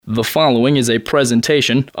The following is a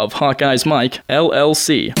presentation of Hawkeyes Mike,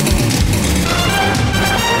 LLC.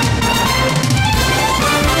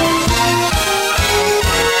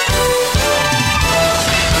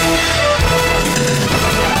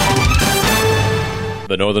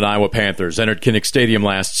 The Northern Iowa Panthers entered Kinnick Stadium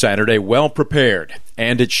last Saturday well prepared,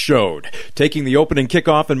 and it showed, taking the opening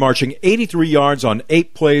kickoff and marching 83 yards on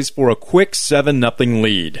 8 plays for a quick 7-0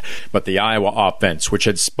 lead. But the Iowa offense, which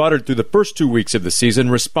had sputtered through the first 2 weeks of the season,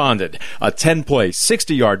 responded. A 10-play,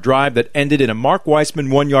 60-yard drive that ended in a Mark Weissman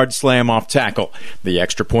 1-yard slam off tackle. The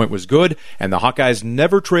extra point was good, and the Hawkeyes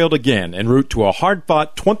never trailed again en route to a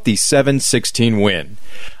hard-fought 27-16 win.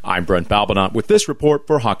 I'm Brent Balbinot with this report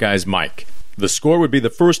for Hawkeyes Mike. The score would be the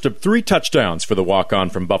first of 3 touchdowns for the walk-on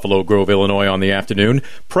from Buffalo Grove, Illinois on the afternoon,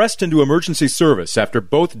 pressed into emergency service after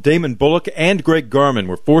both Damon Bullock and Greg Garman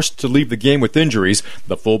were forced to leave the game with injuries.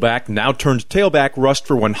 The fullback, now turned tailback, rushed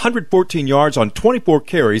for 114 yards on 24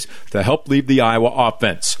 carries to help lead the Iowa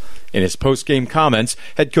offense. In his post-game comments,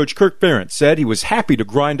 head coach Kirk Ferentz said he was happy to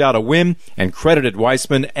grind out a win and credited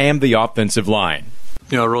Weissman and the offensive line.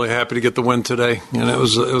 Really happy to get the win today. And it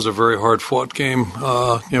was a very hard-fought game.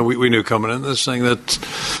 We knew coming into this thing that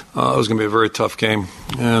it was going to be a very tough game.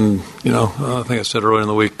 And, I think I said earlier in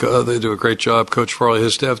the week, they do a great job. Coach Farley,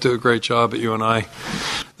 his staff do a great job at UNI.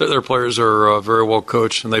 Their players are very well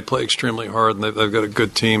coached, and they play extremely hard, and they've got a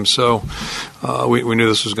good team. So we knew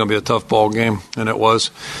this was going to be a tough ball game, and it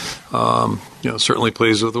was. Certainly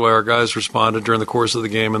pleased with the way our guys responded during the course of the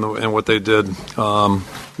game and what they did,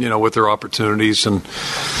 with their opportunities, and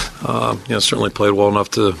certainly played well enough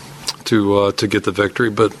to get the victory.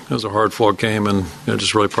 But it was a hard-fought game, and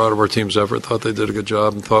just really proud of our team's effort. Thought they did a good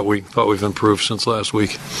job, and thought we've improved since last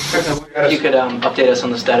week. If you could update us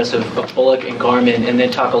on the status of Bullock and Garman, and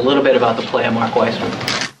then talk a little bit about the play of Mark Weissman.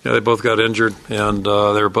 Yeah, they both got injured, and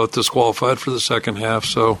they were both disqualified for the second half.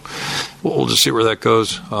 So we'll just see where that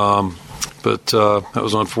goes. But that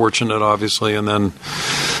was unfortunate, obviously. And then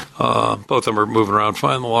both of them are moving around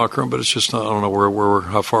fine in the locker room, but it's just I don't know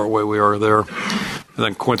how far away we are there. And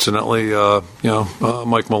then coincidentally,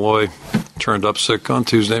 Mike Malloy turned up sick on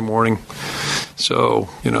Tuesday morning. So,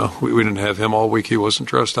 we didn't have him all week. He wasn't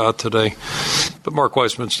dressed out today. But Mark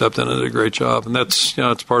Weissman stepped in and did a great job. And that's,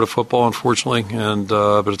 it's part of football, unfortunately. And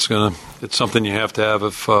but it's something you have to have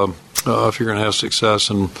if you're going to have success.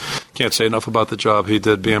 And can't say enough about the job he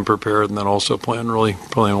did, being prepared, and then also playing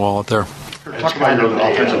well out there. Talk about your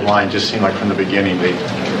offensive line. Just seemed like from the beginning they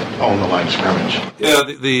owned the line of scrimmage.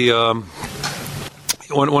 Yeah,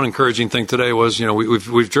 One encouraging thing today was,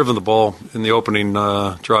 we've driven the ball in the opening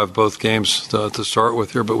drive both games to start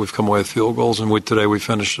with here, but we've come away with field goals, and today we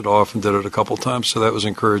finished it off and did it a couple times, so that was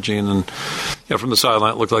encouraging. And from the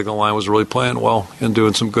sideline, it looked like the line was really playing well and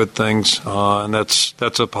doing some good things, and that's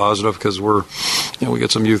a positive because we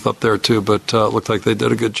get some youth up there too. But it looked like they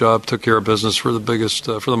did a good job, took care of business for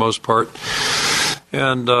the most part.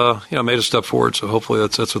 And made a step forward. So hopefully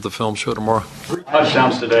that's what the film showed tomorrow. 3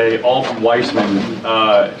 touchdowns today, all from Weissman.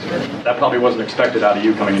 That probably wasn't expected out of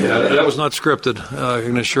you coming into today. That was not scripted. I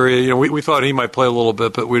can assure you. We thought he might play a little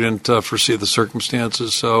bit, but we didn't foresee the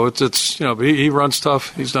circumstances. So it's he runs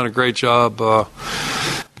tough. He's done a great job.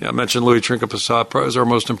 I mentioned Louis Trinket-Passat, probably was our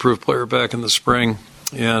most improved player back in the spring.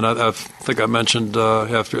 And I think I mentioned at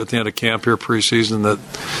the end of camp here preseason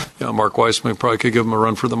that Mark Weissman probably could give him a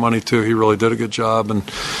run for the money too. He really did a good job, and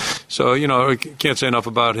so I can't say enough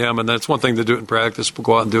about him. And that's one thing to do it in practice, but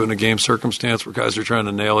go out and do it in a game circumstance where guys are trying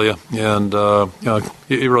to nail you. And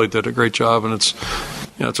he really did a great job, and it's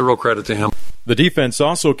a real credit to him. The defense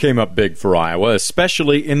also came up big for Iowa,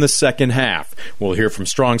 especially in the second half. We'll hear from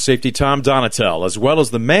strong safety Tom Donatel, as well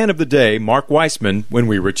as the man of the day, Mark Weissman, when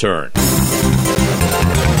we return.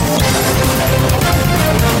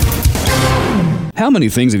 How many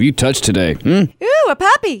things have you touched today? Ooh, a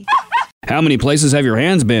puppy. How many places have your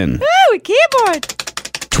hands been? Ooh, a keyboard.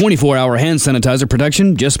 24-hour hand sanitizer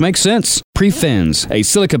protection just makes sense. Prefens, a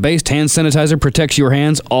silica-based hand sanitizer, protects your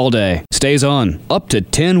hands all day. Stays on up to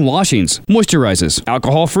 10 washings. Moisturizes,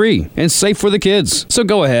 alcohol-free, and safe for the kids. So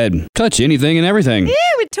go ahead, touch anything and everything.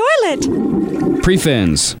 Ooh, a toilet.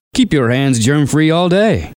 Prefens, keep your hands germ-free all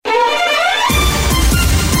day.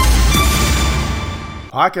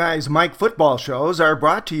 Hawkeyes Mike football shows are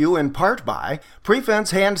brought to you in part by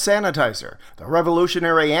Prefense Hand Sanitizer, the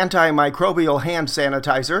revolutionary antimicrobial hand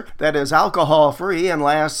sanitizer that is alcohol-free and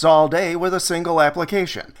lasts all day with a single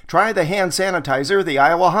application. Try the hand sanitizer the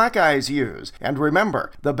Iowa Hawkeyes use, and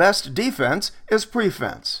remember, the best defense is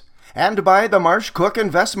Prefense. and by the Marsh Cook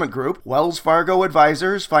Investment Group, Wells Fargo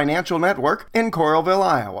Advisors Financial Network in Coralville,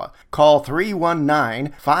 Iowa. Call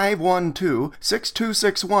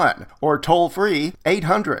 319-512-6261 or toll free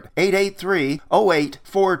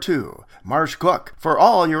 800-883-0842. Marsh Cook, for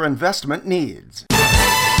all your investment needs.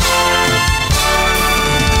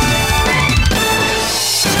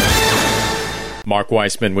 Mark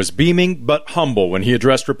Weissman was beaming but humble when he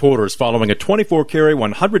addressed reporters following a 24-carry,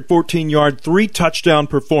 114-yard, 3-touchdown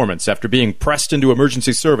performance after being pressed into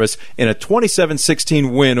emergency service in a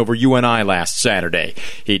 27-16 win over UNI last Saturday.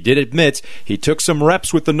 He did admit he took some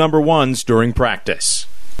reps with the number ones during practice.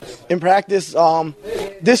 In practice,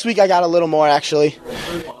 this week I got a little more actually,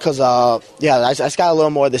 because I just got a little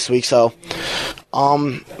more this week. So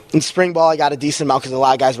in spring ball I got a decent amount because a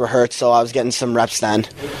lot of guys were hurt, so I was getting some reps then.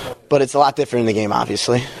 But it's a lot different in the game,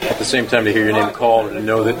 obviously. At the same time, to hear your name called and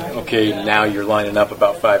know that, okay, now you're lining up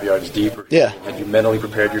about 5 yards deeper. Yeah. Had you mentally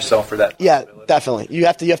prepared yourself for that? Yeah, definitely. You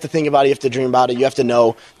have to think about it. You have to dream about it. You have to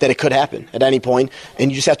know that it could happen at any point,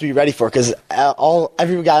 and you just have to be ready for it because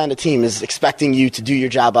every guy on the team is expecting you to do your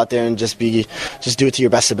job out there and just do it to your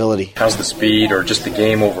best ability. How's the speed or just the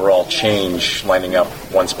game overall change lining up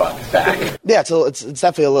one spot back? Yeah, it's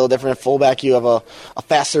definitely a little different. At fullback, you have a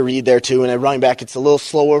faster read there too, and at running back, it's a little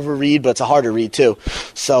slower of a read, but it's a harder read too.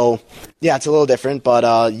 So, yeah, it's a little different,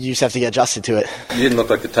 but you just have to get adjusted to it. You didn't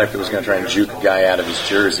look like the type that was going to try and juke a guy out of his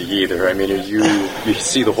jersey either. I mean, you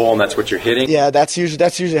see the hole and that's what you're hitting? Yeah, that's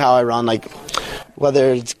usually how I run. Like,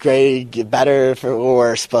 whether it's great, better, or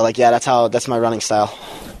worse, but that's my running style.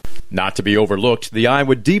 Not to be overlooked, the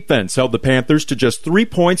Iowa defense held the Panthers to just 3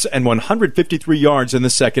 points and 153 yards in the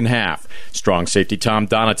second half. Strong safety Tom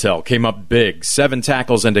Donatel came up big, 7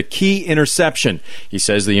 tackles and a key interception. He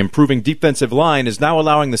says the improving defensive line is now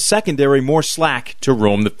allowing the secondary more slack to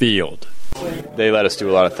roam the field. They let us do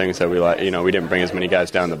a lot of things that we like. We didn't bring as many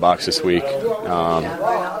guys down the box this week,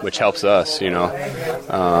 which helps us,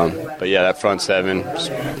 But yeah, that front seven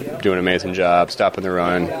doing an amazing job, stopping the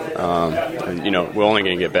run. And we're only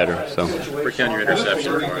going to get better. So. Break down your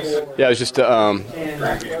interception for us. Yeah, it was just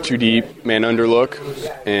too deep, man under look,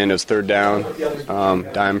 and it was third down,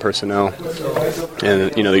 dime personnel.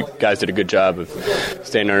 And, the guys did a good job of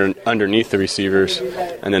staying underneath the receivers.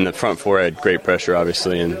 And then the front four had great pressure,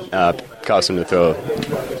 obviously, and caused him to throw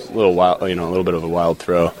a little bit of a wild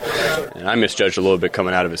throw. And I misjudged a little bit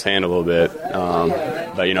coming out of his hand a little bit.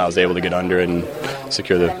 But, I was able to get under it and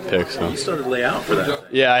secure the pick. So. You started to lay out for that.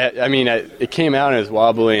 Yeah, it came out and it was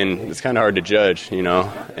wobbly, and it's kind of hard to judge, And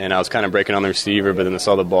I was kind of breaking on the receiver, but then I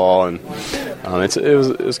saw the ball, and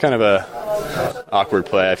it was kind of a awkward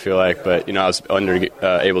play, I feel like. But, I was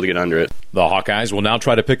able to get under it. The Hawkeyes will now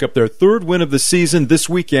try to pick up their third win of the season this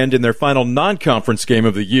weekend in their final non-conference game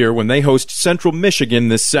of the year when they host Central Michigan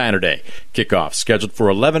this Saturday. Kickoff scheduled for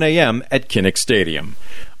 11 a.m. at Kinnick Stadium.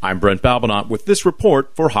 I'm Brent Balbinot with this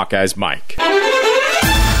report for Hawkeyes Mike.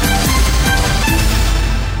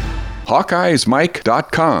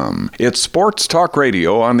 HawkeyesMike.com. It's sports talk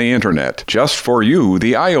radio on the internet, just for you,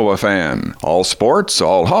 the Iowa fan. All sports,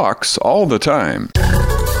 all Hawks, all the time.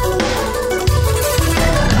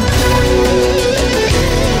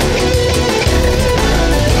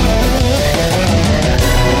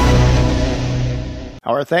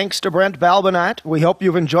 Our thanks to Brent Balbinot. We hope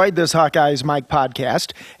you've enjoyed this Hawkeyes Mike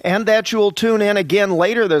podcast and that you'll tune in again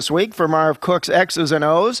later this week for Marv Cook's X's and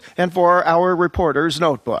O's and for our Reporter's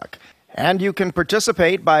Notebook. And you can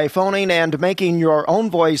participate by phoning and making your own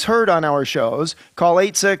voice heard on our shows. Call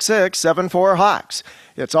 866-74-HAWKS.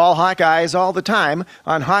 It's all Hawkeyes all the time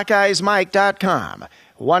on HawkeyesMike.com.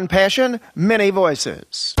 One passion, many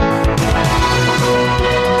voices.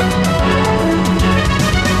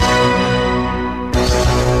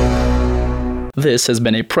 This has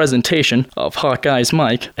been a presentation of Hawkeyes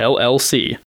Mike, LLC.